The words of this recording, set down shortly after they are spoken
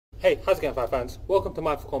Hey, how's it going, fight fans? Welcome to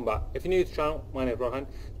mindforcombat. If you're new to the channel, my name is Rohan.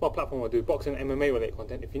 It's my platform where I do boxing and MMA related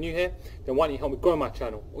content. If you're new here, then why don't you help me grow my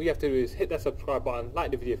channel? All you have to do is hit that subscribe button,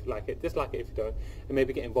 like the video if you like it, dislike it if you don't, and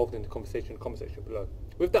maybe get involved in the conversation section below.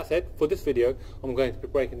 With that said, for this video, I'm going to be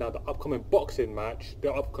breaking down the upcoming boxing match,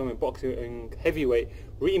 the upcoming boxing heavyweight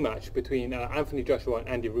rematch between Anthony Joshua and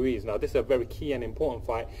Andy Ruiz. Now, this is a very key and important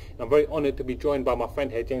fight, and I'm very honoured to be joined by my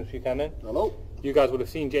friend here, James Buchanan. Hello. You guys would have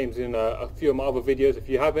seen James in a few of my other videos. If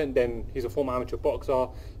you haven't, then he's a former amateur boxer,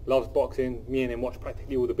 loves boxing. Me and him watch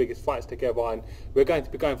practically all the biggest fights together, and we're going to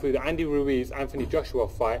be going through the Andy Ruiz, Anthony Joshua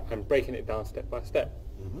fight and breaking it down step by step.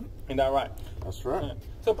 Isn't that right? That's right. Yeah.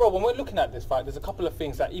 So, bro, when we're looking at this fight, there's a couple of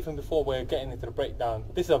things that even before we're getting into the breakdown,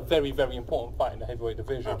 this is a very, very important fight in the heavyweight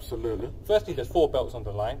division. Absolutely. Firstly, there's 4 belts on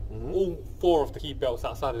the line. All 4 of the key belts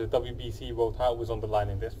outside of the WBC world title was on the line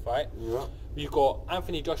in this fight. Yeah. You've got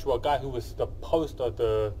Anthony Joshua, a guy who was the poster,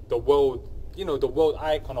 the world, you know, the world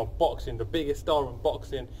icon of boxing, the biggest star in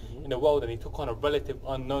boxing in the world, and he took on a relative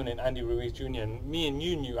unknown in Andy Ruiz Jr. And me and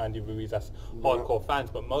you knew Andy Ruiz as hardcore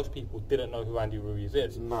fans, but most people didn't know who Andy Ruiz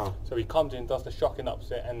is. No. So he comes in, does the shocking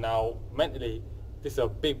upset, and now mentally, this is a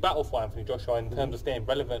big battle for Anthony Joshua in terms of staying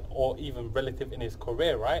relevant or even relative in his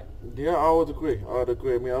career, right? Yeah, I would agree. I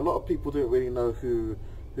mean, a lot of people didn't really know who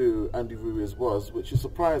Andy Ruiz was, which is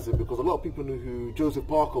surprising because a lot of people knew who Joseph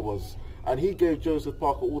Parker was. And he gave Joseph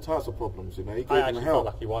Parker all types of problems, you know. He gave him hell. Felt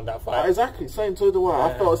like he won that fight. Exactly, same to the way.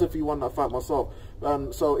 I felt as if he won that fight myself.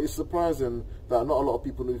 So it's surprising that not a lot of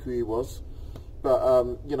people knew who he was. But,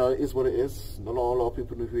 you know, it is what it is. A lot of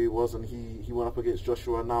people knew who he was, and he went up against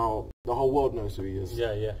Joshua, and now the whole world knows who he is.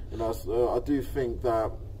 Yeah, yeah. You know, so I do think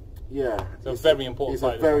that, yeah, it's a very important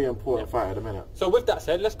fight. It's a very important fight at the minute. So with that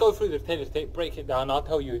said, let's go through the tape, break it down. I'll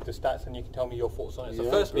tell you the stats and you can tell me your thoughts on it. So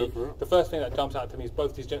firstly, the first thing that jumps out to me is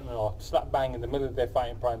both these gentlemen are slap bang in the middle of their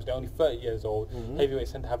fighting primes. They're only 30 years old.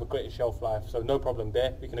 Heavyweights tend to have a greater shelf life, so no problem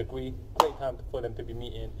there. We can agree. Great time for them to be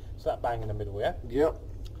meeting. Slap bang in the middle, yeah? Yep.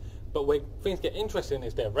 But where things get interesting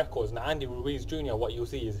is their records. Now, Andy Ruiz Jr., what you'll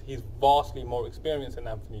see is he's vastly more experienced than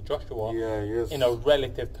Anthony Joshua in a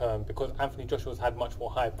relative term, because Anthony Joshua's had much more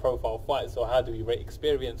high-profile fights, so how do we rate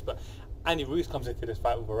experience? But Andy Ruiz comes into this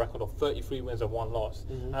fight with a record of 33 wins and 1 loss.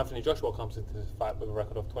 Anthony Joshua comes into this fight with a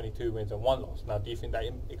record of 22 wins and 1 loss. Now, do you think that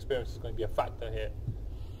experience is going to be a factor here?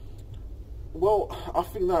 Well, I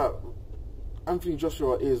think that Anthony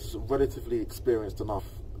Joshua is relatively experienced enough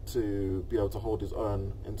to be able to hold his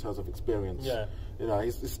own in terms of experience. Yeah, you know,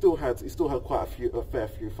 he's still had quite a fair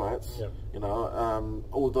few fights. Yeah. You know,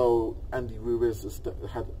 although Andy Ruiz has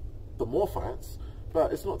had the more fights,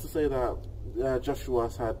 but it's not to say that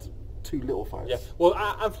Joshua's had 2 little fights. Yeah. Well,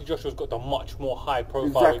 Anthony Joshua's got the much more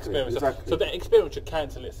high-profile experience. So the experience should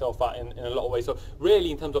cancel itself out in a lot of ways. So really,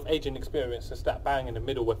 in terms of aging experience, to start bang in the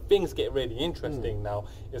middle where things get really interesting now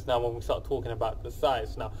is now when we start talking about the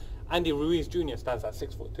size. Now, Andy Ruiz Jr. stands at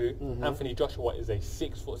 6'2". Anthony Joshua is a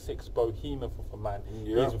 6'6" behemoth of a man.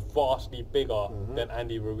 He's vastly bigger than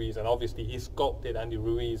Andy Ruiz, and obviously he sculpted Andy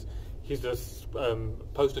Ruiz. He's the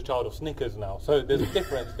poster child of Snickers now, so there's a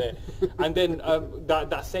difference there. And then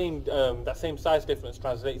that same size difference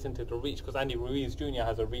translates into the reach, because Andy Ruiz Jr.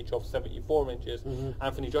 has a reach of 74 inches.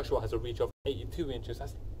 Anthony Joshua has a reach of 82 inches.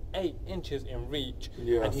 That's 8 inches in reach,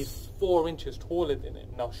 and he's 4 inches taller than him.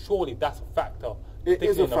 Now, surely that's a factor. It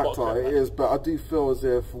is a factor, it is, but I do feel as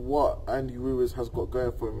if what Andy Ruiz has got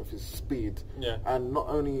going for him with his speed, and not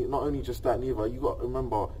only just that, neither, you got to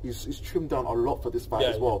remember he's trimmed down a lot for this fight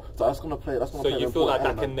as well. So that's going to play. So you feel like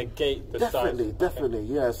that can negate the size? Definitely,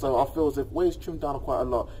 yeah. So I feel as if where he's trimmed down quite a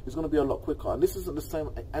lot, he's going to be a lot quicker. And this isn't the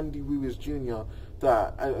same Andy Ruiz Jr.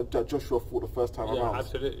 that Joshua fought the first time around.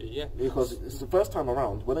 Absolutely, yeah. Because it's the first time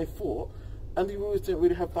around when they fought, Andy Ruiz didn't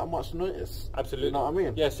really have that much notice. Absolutely. You know what I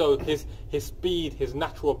mean? Yeah, so his speed, his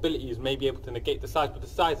natural abilities may be able to negate the size, but the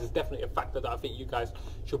size is definitely a factor that I think you guys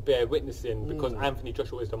should bear witness in, because Anthony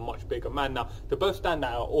Joshua is a much bigger man. Now, they both stand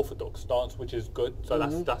at an orthodox stance, which is good, so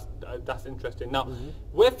that's interesting. Now,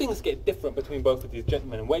 where things get different between both of these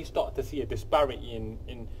gentlemen, and where you start to see a disparity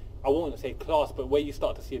in I won't say class, but where you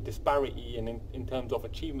start to see a disparity in terms of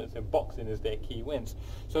achievements in boxing is their key wins.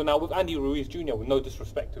 So now with Andy Ruiz Jr., with no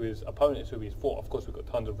disrespect to his opponents who he's fought, of course we've got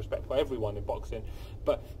tons of respect for everyone in boxing,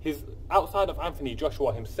 but outside of Anthony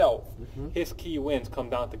Joshua himself, his key wins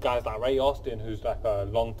come down to guys like Ray Austin, who's like a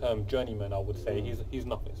long-term journeyman, I would say. He's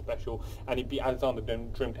nothing special, and he beat Alexander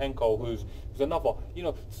Drimchenko, who's another, you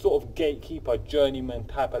know, sort of gatekeeper, journeyman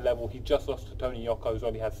type of level. He just lost to Tony Yoka, who's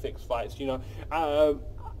only had 6 fights, you know.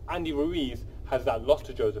 Andy Ruiz has that loss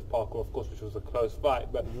to Joseph Parker, of course, which was a close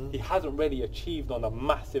fight, but he hasn't really achieved on a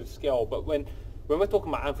massive scale. But when we're talking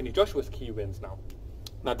about Anthony Joshua's key wins now,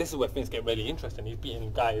 Now this is where things get really interesting. He's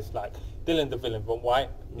beating guys like Dylan the Villain from White.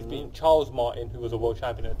 He's beating Charles Martin, who was a world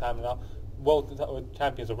champion at the time. Now, world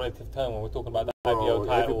champion is a relative term when we're talking about the IBO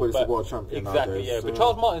title. Everybody's a world champion exactly, nowadays, yeah. But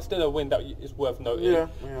Charles Martin's still a win that is worth noting. Yeah.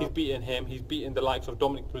 He's beaten him. He's beaten the likes of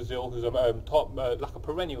Dominic Brazil, who's a top, like a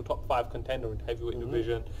perennial top 5 contender in the heavyweight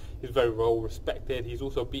division. He's very well respected. He's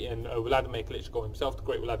also beaten Vladimir Klitschko himself, the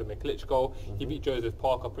great Vladimir Klitschko. He beat Joseph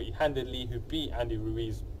Parker pretty handedly, who beat Andy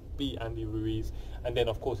Ruiz. And then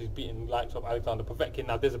of course he's beaten likes of Alexander Povetkin.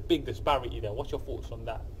 Now there's a big disparity there. What's your thoughts on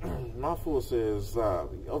that? My thoughts is that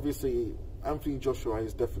obviously Anthony Joshua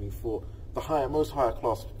has definitely fought the most higher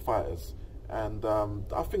class fighters, and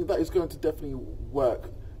I think that is going to definitely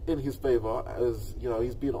work in his favour, as you know,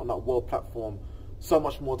 he's been on that world platform so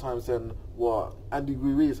much more times than what Andy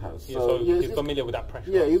Ruiz has. Yeah, so he's familiar with that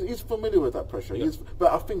pressure. Yeah, he's familiar with that pressure. Yeah.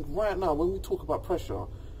 But I think right now when we talk about pressure,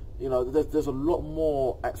 you know, there's a lot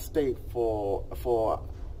more at stake for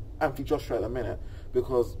Anthony Joshua at the minute,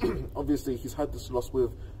 because obviously he's had this loss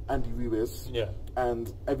with Andy Ruiz,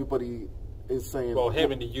 and everybody is saying, well,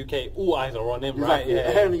 here in the UK, all eyes are on him, exactly, right?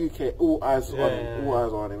 Yeah. Here in the UK, all eyes are on him. All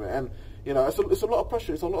eyes are on him, and you know, it's a lot of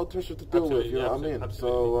pressure. It's a lot of pressure to deal with. You know what I mean?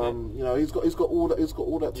 So you know, he's got all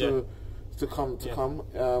that to come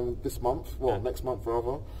this month. Well, next month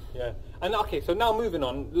rather. Yeah. And okay, so now moving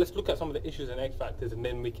on, let's look at some of the issues and X factors, and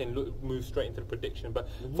then we can move straight into the prediction. But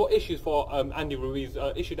for issues for Andy Ruiz,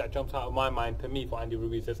 issue that jumps out of my mind to me for Andy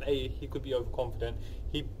Ruiz is he could be overconfident.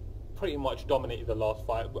 He pretty much dominated the last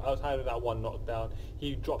fight. Outside of that one knockdown,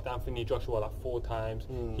 he dropped Anthony Joshua like 4 times.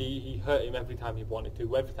 He hurt him every time he wanted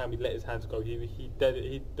to. Every time he let his hands go, he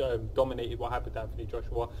dominated what happened to Anthony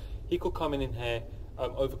Joshua. He could come in here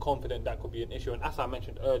overconfident. That could be an issue. And as I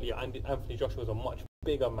mentioned earlier, Anthony Joshua is a much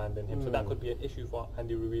bigger man than him, so that could be an issue for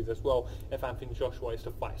Andy Ruiz as well. If Anthony Joshua is to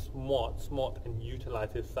fight smart, and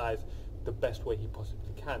utilize his size the best way he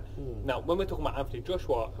possibly can. Now, when we're talking about Anthony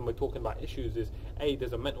Joshua and we're talking about issues,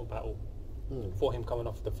 there's a mental battle for him coming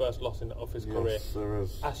off the first loss of his career. There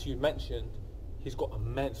is. As you mentioned, he's got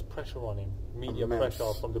immense pressure on him, media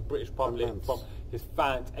pressure from the British public, from his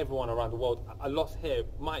fans, everyone around the world. A loss here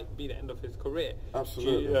might be the end of his career.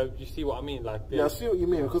 Absolutely. You see what I mean? Like, yeah, I see what you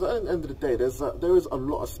mean, because at the end of the day, there is a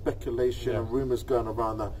lot of speculation and rumours going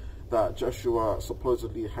around that Joshua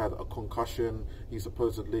supposedly had a concussion. He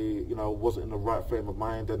supposedly, you know, wasn't in the right frame of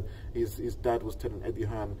mind, and his dad was telling Eddie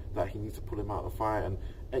Hearn that he needs to pull him out of the fight, and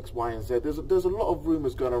X, Y, and Z. There's a lot of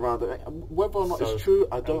rumours going around. Whether or not it's true,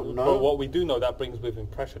 I don't know. But what we do know, that brings with him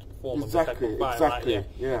pressure to perform. Exactly, on the second fight,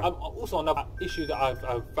 exactly. Right? Also, another issue that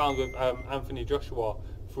I've found with Anthony Joshua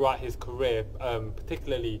throughout his career,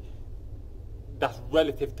 particularly that's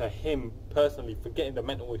relative to him personally, forgetting the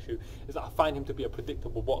mental issue, is that I find him to be a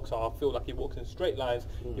predictable boxer. I feel like he walks in straight lines.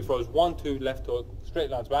 He throws 1-2 left hook, straight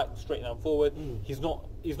lines back, straight line forward. He's not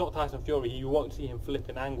Tyson Fury. You won't see him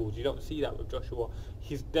flipping angles. You don't see that with Joshua.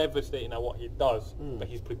 He's devastating at what he does, but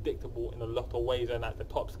he's predictable in a lot of ways. And at the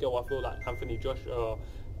top skill, I feel like Anthony Joshua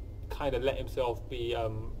kind of let himself be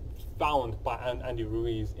found by Andy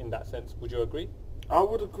Ruiz in that sense. Would you agree? I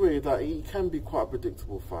would agree that he can be quite a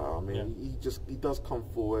predictable fighter. I mean, he does come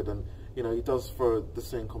forward, and you know, he does throw the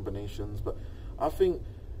same combinations, but I think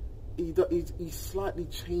he slightly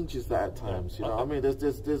changes that at times. You know, I mean,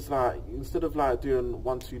 there's like, instead of like doing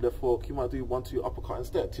 1-2 left hook, you might do 1-2 uppercut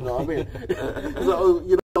instead. You know what I mean? So,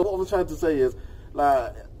 you know, what I'm trying to say is,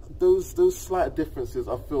 like, those slight differences,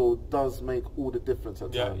 I feel, does make all the difference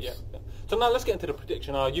at times. Yeah. So now let's get into the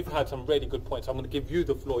prediction. You've had some really good points. I'm going to give you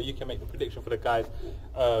the floor. You can make the prediction for the guys.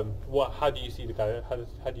 How do you see the guy? How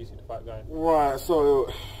do you see the fight going? Right. So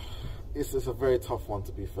it's a very tough one,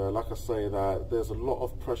 to be fair. Like I say, that there's a lot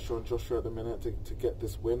of pressure on Joshua at the minute to get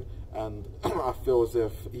this win, and I feel as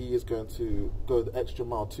if he is going to go the extra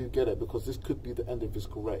mile to get it, because this could be the end of his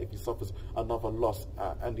career if he suffers another loss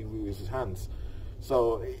at Andy Ruiz's hands.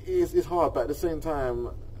 So it's hard, but at the same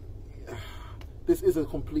time, this is a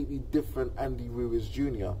completely different Andy Ruiz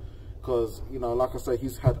Jr. Because, you know, like I say,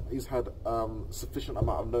 he's had sufficient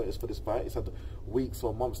amount of notice for this fight. He's had weeks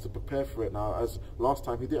or months to prepare for it now, as last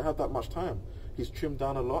time he didn't have that much time. He's trimmed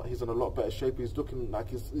down a lot. He's in a lot better shape. He's looking like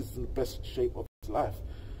he's in the best shape of his life.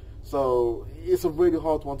 So it's a really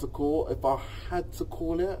hard one to call. If I had to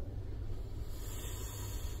call it,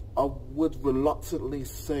 I would reluctantly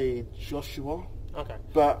say Joshua. Okay.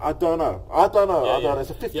 But I don't know. I don't know. It's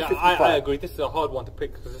a 50-50 fight. I agree. This is a hard one to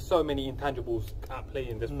pick because there's so many intangibles at play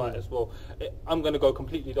in this fight as well. I'm going to go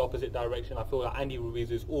completely the opposite direction. I feel like Andy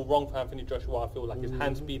Ruiz is all wrong for Anthony Joshua. I feel like his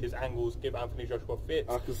hand speed, his angles give Anthony Joshua fits.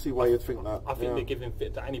 I can see why you'd think that. I think they give him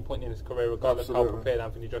fits at any point in his career, regardless how prepared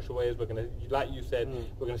Anthony Joshua is. We're going to, like you said,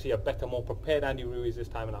 we're going to see a better, more prepared Andy Ruiz this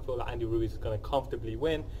time, and I feel like Andy Ruiz is going to comfortably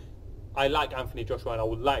win. I like Anthony Joshua, and I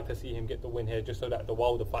would like to see him get the win here, just so that the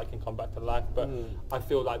Wilder fight can come back to life. But I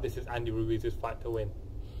feel like this is Andy Ruiz's fight to win.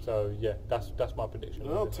 So yeah, that's my prediction.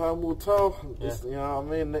 Well, time will tell. Yeah. You know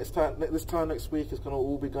what I mean? This time next week, it's going to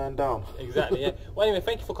all be going down. Exactly. Yeah. Well, anyway,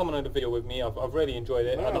 thank you for coming on the video with me. I've really enjoyed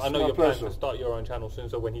it. I know you're planning to start your own channel soon,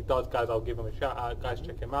 so when he does, guys, I'll give him a shout out. Guys,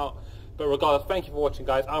 check him out. But regardless, thank you for watching,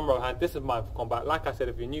 guys. I'm Rohan. This is Mindful Combat. Like I said,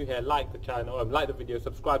 if you're new here, like the channel, like the video,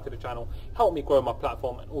 subscribe to the channel, help me grow my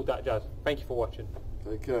platform and all that jazz. Thank you for watching.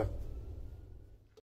 Take care.